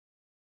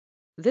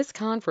This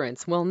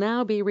conference will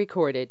now be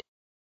recorded.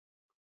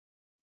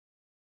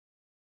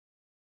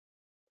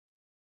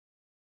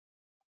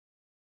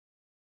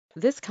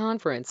 This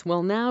conference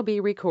will now be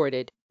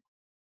recorded.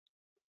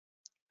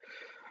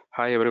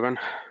 Hi everyone,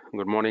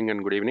 good morning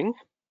and good evening.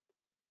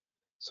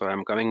 So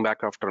I'm coming back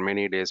after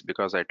many days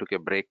because I took a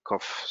break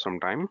of some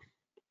time.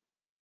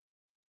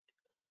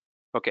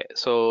 Okay,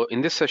 so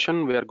in this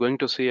session we are going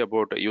to see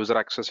about user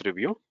access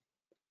review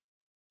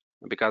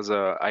because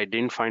I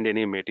didn't find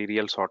any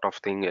material sort of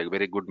thing, a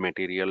very good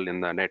material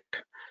in the net,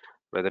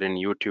 whether in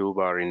YouTube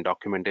or in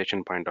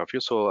documentation point of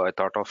view. So I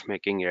thought of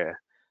making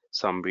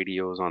some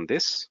videos on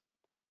this.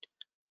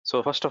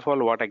 So first of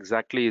all, what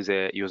exactly is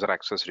a user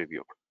access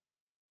review?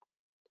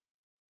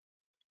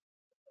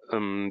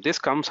 This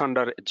comes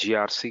under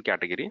GRC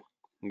category.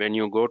 When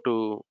you go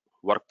to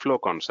workflow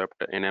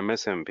concept in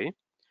MSMP,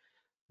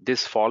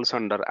 this falls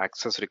under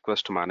access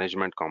request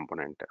management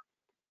component.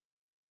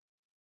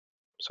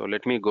 So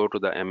let me go to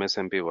the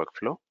MSMP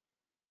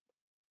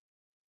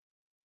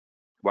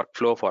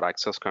workflow for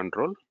access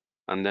control,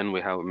 and then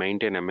we have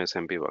maintain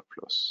MSMP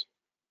workflows.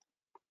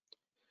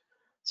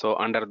 So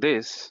under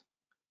this,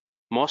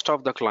 most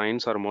of the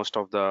clients or most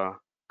of the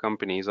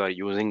companies are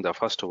using the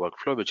first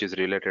workflow, which is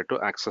related to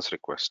access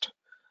request.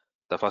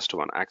 The first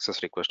one,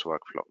 access request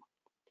workflow.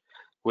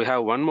 We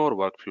have one more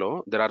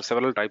workflow. There are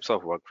several types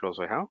of workflows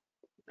we have,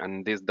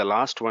 and this the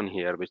last one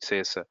here, which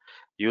says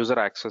user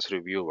access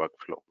review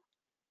workflow.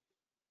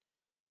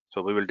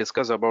 So we will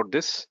discuss about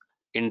this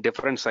in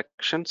different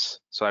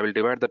sections. So I will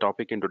divide the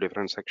topic into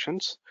different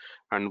sections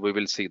and we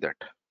will see that.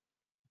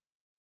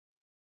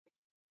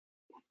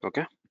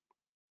 Okay.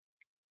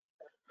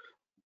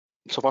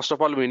 So first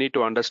of all, we need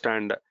to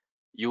understand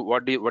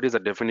what is the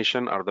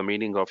definition or the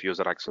meaning of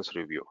user access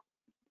review.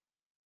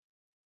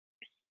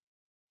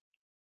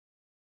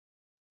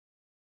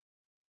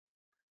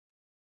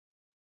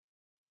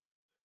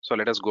 So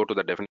let us go to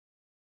the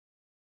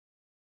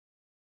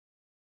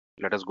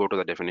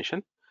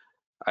definition.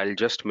 I'll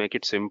just make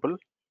it simple.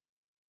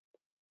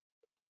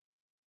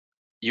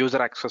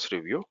 User access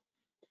review.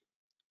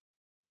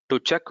 To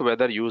check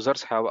whether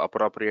users have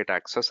appropriate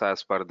access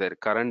as per their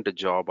current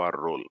job or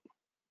role.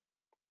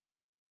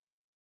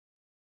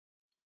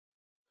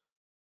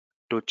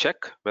 To check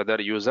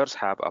whether users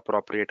have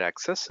appropriate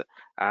access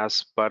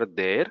as per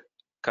their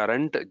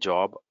current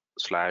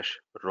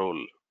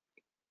job/role.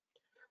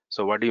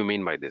 So what do you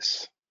mean by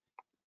this?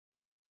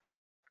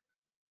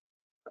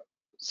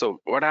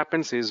 So what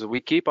happens is we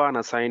keep on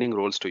assigning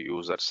roles to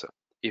users.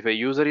 If a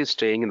user is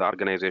staying in the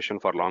organization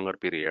for longer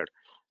period,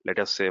 let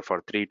us say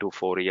for 3 to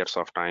 4 years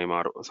of time,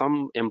 or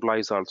some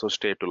employees also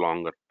stay to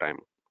longer time,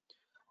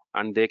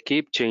 and they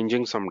keep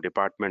changing some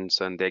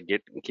departments and they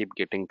keep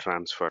getting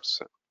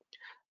transfers.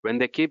 When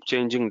they keep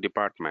changing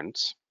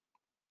departments,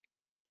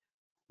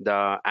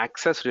 the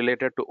access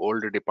related to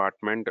old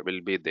department will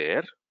be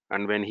there,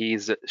 and when he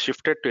is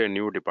shifted to a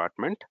new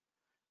department,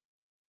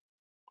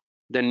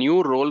 the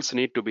new roles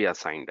need to be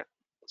assigned.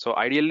 So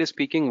ideally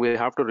speaking, we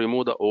have to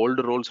remove the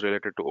old roles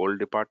related to old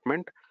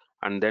department,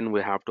 and then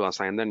we have to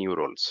assign the new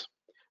roles.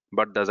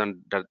 But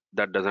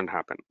that doesn't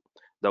happen.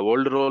 The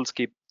old roles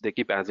keep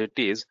as it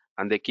is,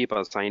 and they keep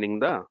assigning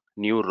the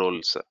new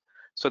roles.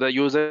 So the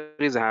user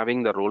is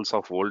having the roles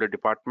of old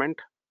department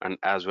and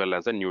as well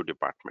as a new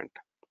department.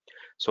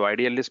 So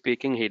ideally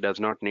speaking, he does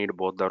not need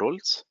both the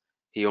roles.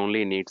 He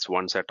only needs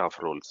one set of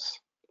roles.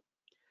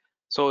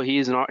 So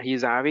he's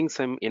having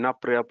some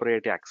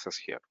inappropriate access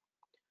here.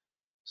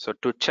 So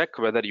to check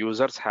whether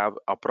users have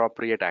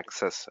appropriate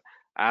access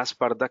as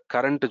per the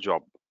current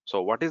job.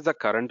 So what is the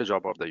current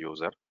job of the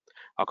user?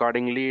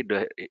 Accordingly,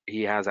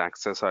 he has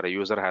access or a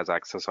user has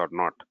access or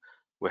not.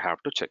 We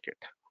have to check it.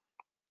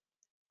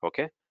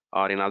 Okay.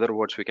 Or in other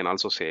words, we can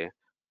also say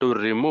to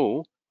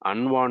remove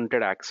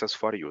unwanted access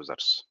for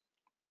users.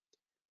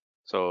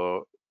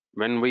 So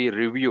when we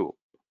review,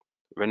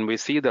 when we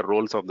see the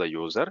roles of the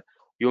user,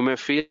 you may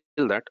feel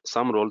that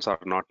some roles are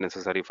not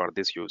necessary for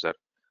this user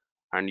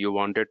and you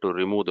wanted to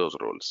remove those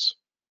roles.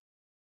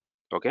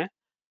 Okay.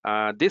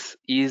 This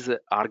is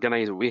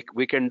organized.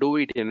 We can do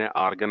it in an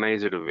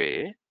organized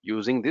way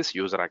using this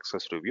user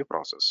access review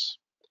process.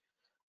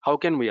 How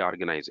can we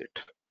organize it?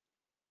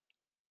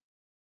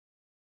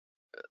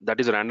 That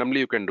is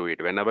randomly you can do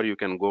it. Whenever you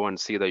can go and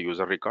see the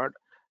user record,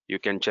 you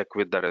can check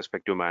with the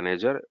respective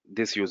manager.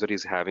 This user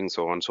is having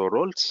so and so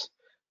roles.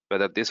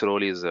 Whether this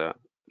role is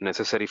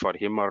necessary for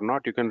him or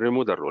not, you can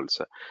remove the roles.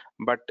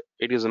 But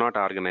it is not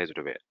organized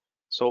way.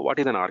 So what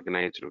is an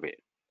organized way?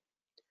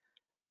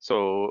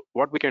 So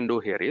what we can do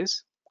here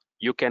is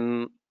you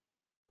can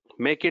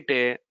make it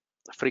a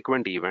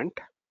frequent event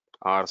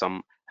or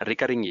some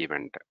recurring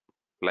event,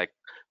 like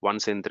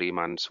once in 3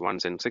 months,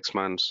 once in 6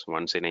 months,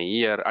 once in a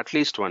year, at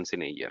least once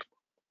in a year.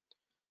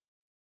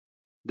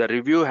 The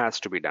review has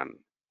to be done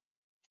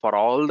for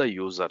all the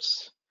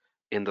users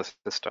in the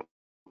system,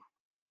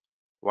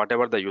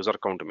 whatever the user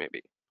count may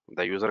be.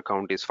 The user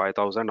count is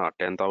 5,000 or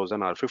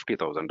 10,000 or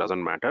 50,000,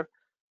 doesn't matter.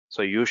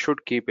 So you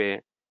should keep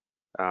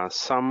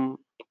some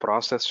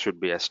process should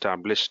be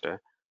established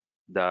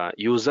the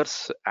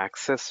user's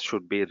access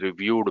should be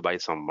reviewed by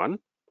someone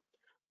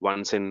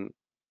once in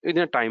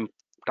a time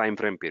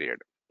frame period,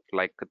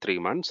 like 3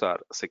 months or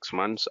 6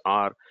 months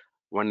or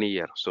 1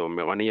 year. So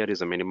 1 year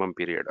is a minimum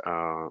period.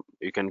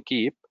 You can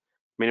keep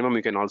minimum.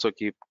 You can also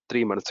keep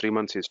 3 months. 3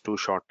 months is too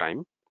short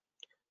time.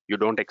 You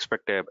don't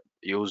expect a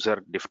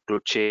user to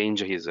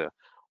change his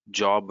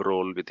job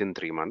role within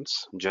 3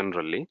 months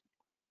generally.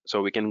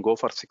 So we can go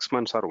for 6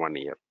 months or 1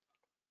 year.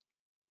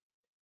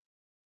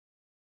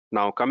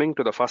 Now coming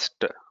to the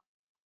first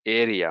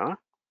area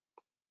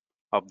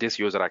of this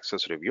user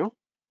access review,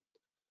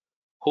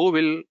 who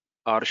will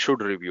or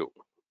should review?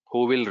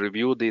 Who will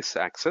review this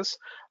access,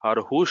 or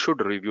who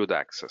should review the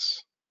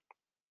access?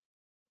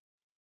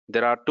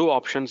 There are two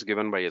options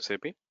given by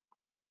SAP: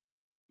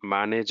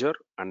 manager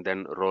and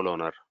then role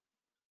owner.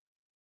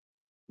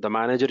 The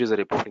manager is a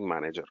reporting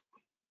manager.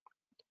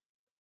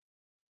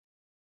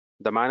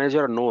 The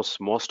manager knows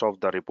most of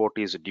the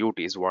reportee's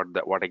duties,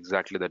 what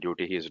exactly the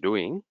duty he is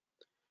doing,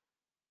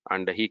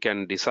 and he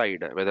can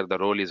decide whether the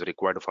role is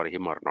required for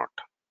him or not,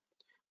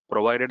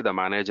 provided the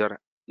manager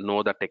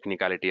know the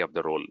technicality of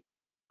the role.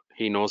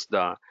 He knows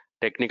the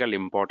technical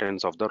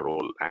importance of the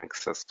role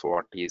access,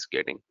 what he is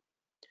getting.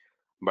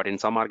 But in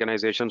some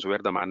organizations where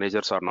the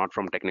managers are not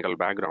from technical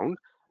background,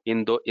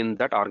 in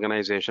that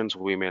organizations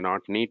we may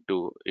not need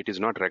to, it is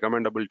not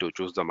recommendable to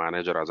choose the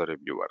manager as a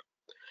reviewer,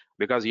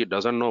 because he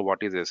doesn't know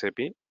what is SAP.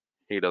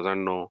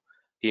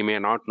 He may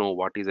not know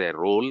what is a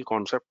role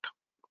concept.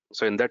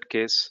 So in that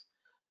case,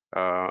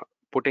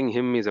 putting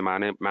him as a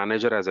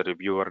manager as a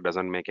reviewer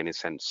doesn't make any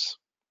sense.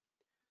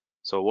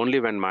 So only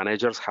when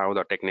managers have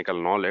the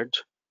technical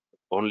knowledge,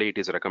 only it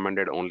is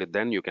recommended, only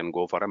then you can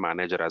go for a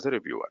manager as a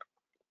reviewer.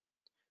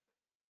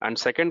 And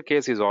second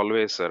case is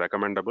always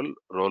recommendable,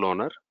 role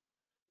owner,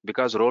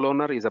 because role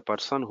owner is a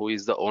person who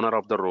is the owner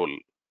of the role.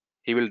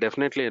 He will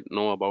definitely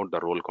know about the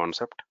role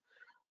concept,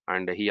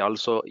 and he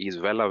also is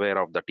well aware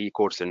of the T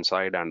codes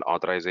inside and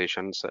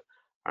authorizations,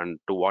 and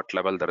to what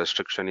level the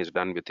restriction is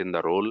done within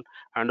the role,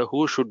 and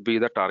who should be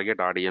the target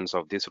audience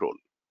of this role.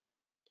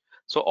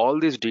 So all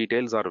these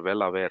details are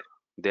well aware.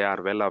 They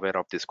are well aware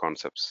of these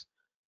concepts.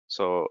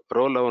 So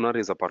role owner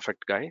is a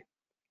perfect guy.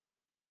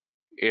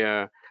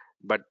 Yeah,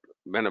 but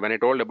when I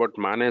told about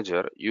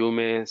manager, you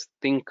may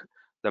think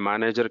the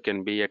manager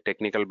can be a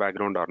technical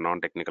background or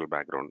non-technical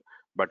background,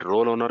 but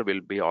role owner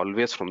will be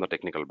always from the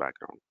technical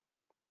background.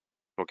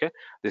 Okay,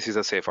 this is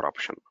a safer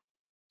option.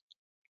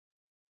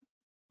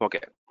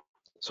 Okay,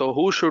 so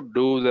who should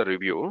do the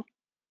review?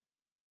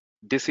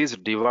 This is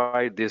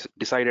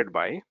decided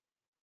by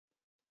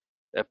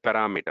a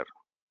parameter.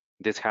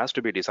 This has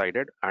to be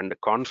decided and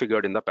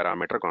configured in the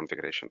parameter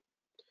configuration.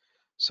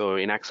 So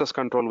in access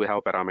control, we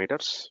have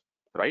parameters,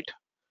 right?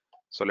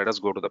 So let us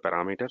go to the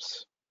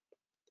parameters.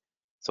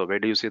 So where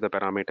do you see the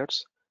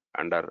parameters?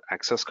 Under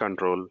access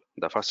control,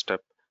 the first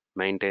step,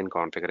 maintain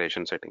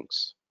configuration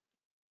settings.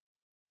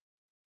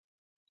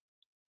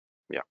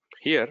 Yeah,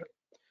 here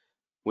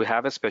we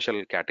have a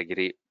special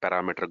category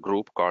parameter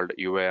group called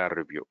UAR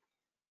review.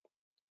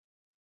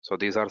 So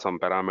these are some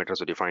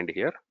parameters defined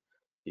here,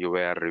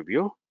 UAR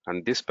review,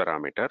 and this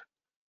parameter,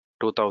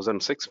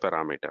 2006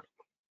 parameter,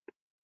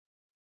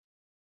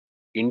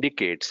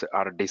 indicates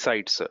or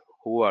decides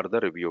who are the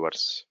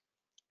reviewers.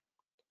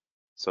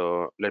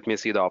 So let me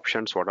see the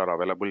options what are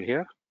available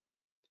here.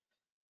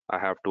 I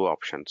have two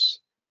options,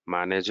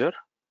 manager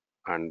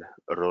and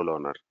role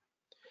owner.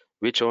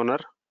 Which owner?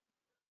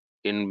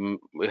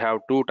 We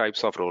have two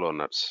types of role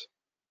owners,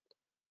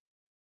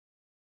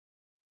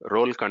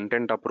 role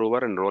content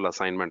approver and role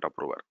assignment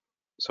approver.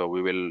 So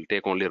we will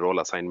take only role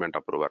assignment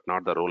approver,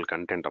 not the role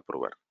content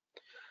approver.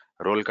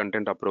 Role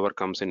content approver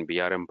comes in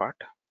BRM part.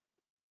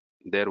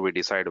 There we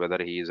decide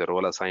whether he is a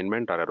role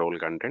assignment or a role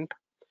content.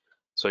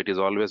 So it is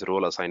always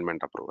role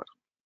assignment approver.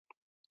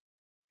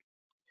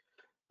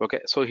 Okay,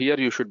 so here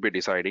you should be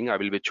deciding. I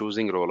will be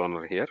choosing role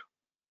owner here.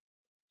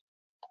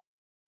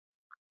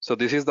 So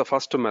this is the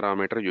first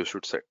parameter you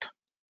should set.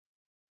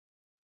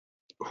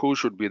 Who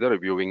should be the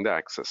reviewing the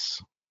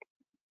access?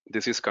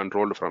 This is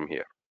controlled from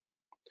here.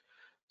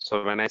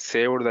 So when I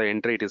saved the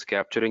entry, it is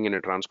capturing in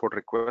a transport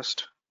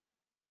request,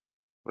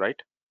 right?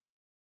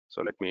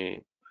 So let me,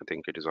 I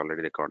think it is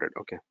already recorded.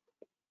 Okay,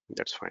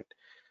 that's fine.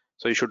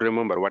 So you should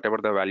remember whatever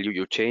the value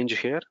you change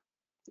here,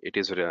 it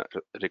is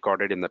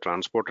recorded in the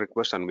transport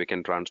request, and we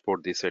can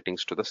transport these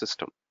settings to the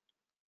system,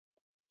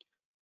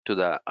 to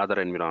the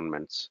other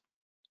environments.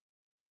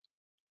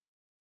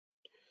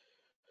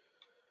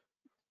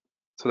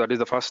 So that is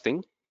the first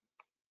thing.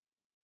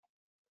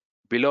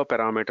 Below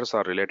parameters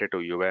are related to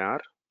UAR.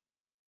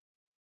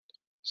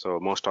 So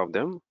most of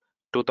them,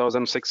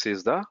 2006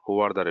 is the who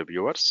are the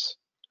reviewers.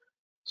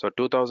 So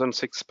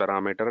 2006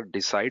 parameter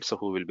decides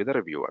who will be the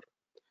reviewer,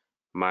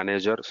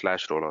 manager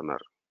 / role owner.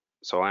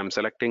 So I'm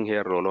selecting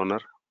here role owner.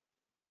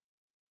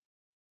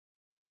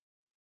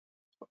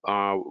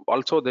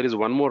 Also, there is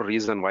one more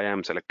reason why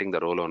I'm selecting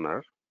the role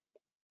owner.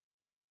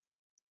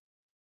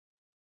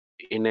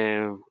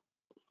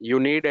 You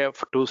need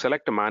to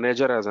select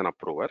manager as an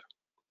approver.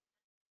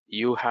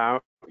 You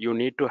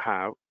need to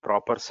have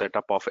proper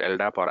setup of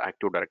LDAP or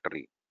Active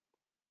Directory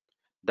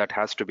that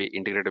has to be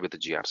integrated with the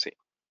GRC.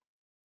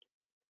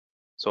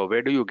 So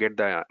where do you get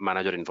the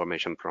manager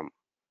information from?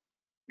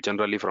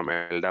 Generally from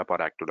LDAP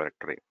or Active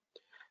Directory.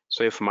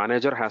 So if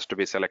manager has to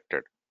be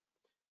selected,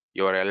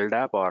 your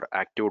LDAP or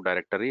Active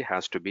Directory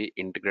has to be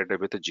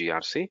integrated with the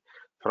GRC,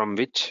 from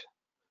which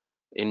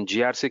in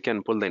GRC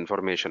can pull the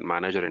information,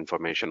 manager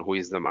information, who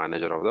is the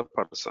manager of the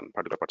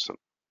particular person.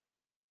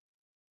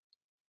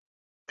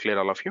 Clear,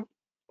 all of you?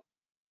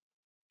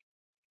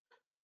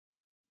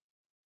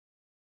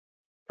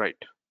 Right.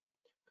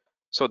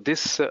 So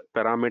this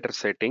parameter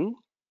setting,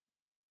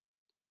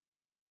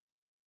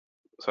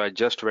 so I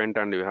just went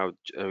and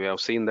we have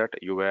seen that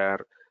UAR,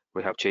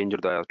 we have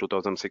changed the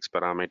 2006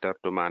 parameter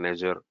to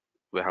manager.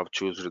 We have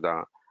chosen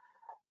the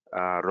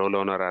role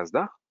owner as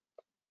the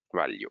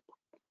value.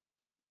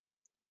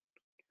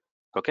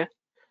 Okay.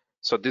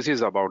 So this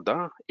is about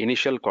the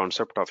initial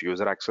concept of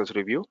user access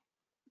review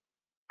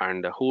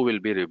and who will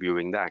be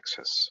reviewing the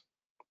access.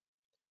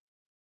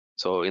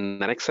 So in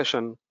the next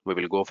session, we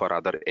will go for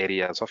other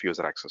areas of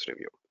user access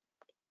review.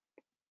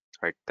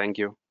 Right. Thank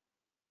you.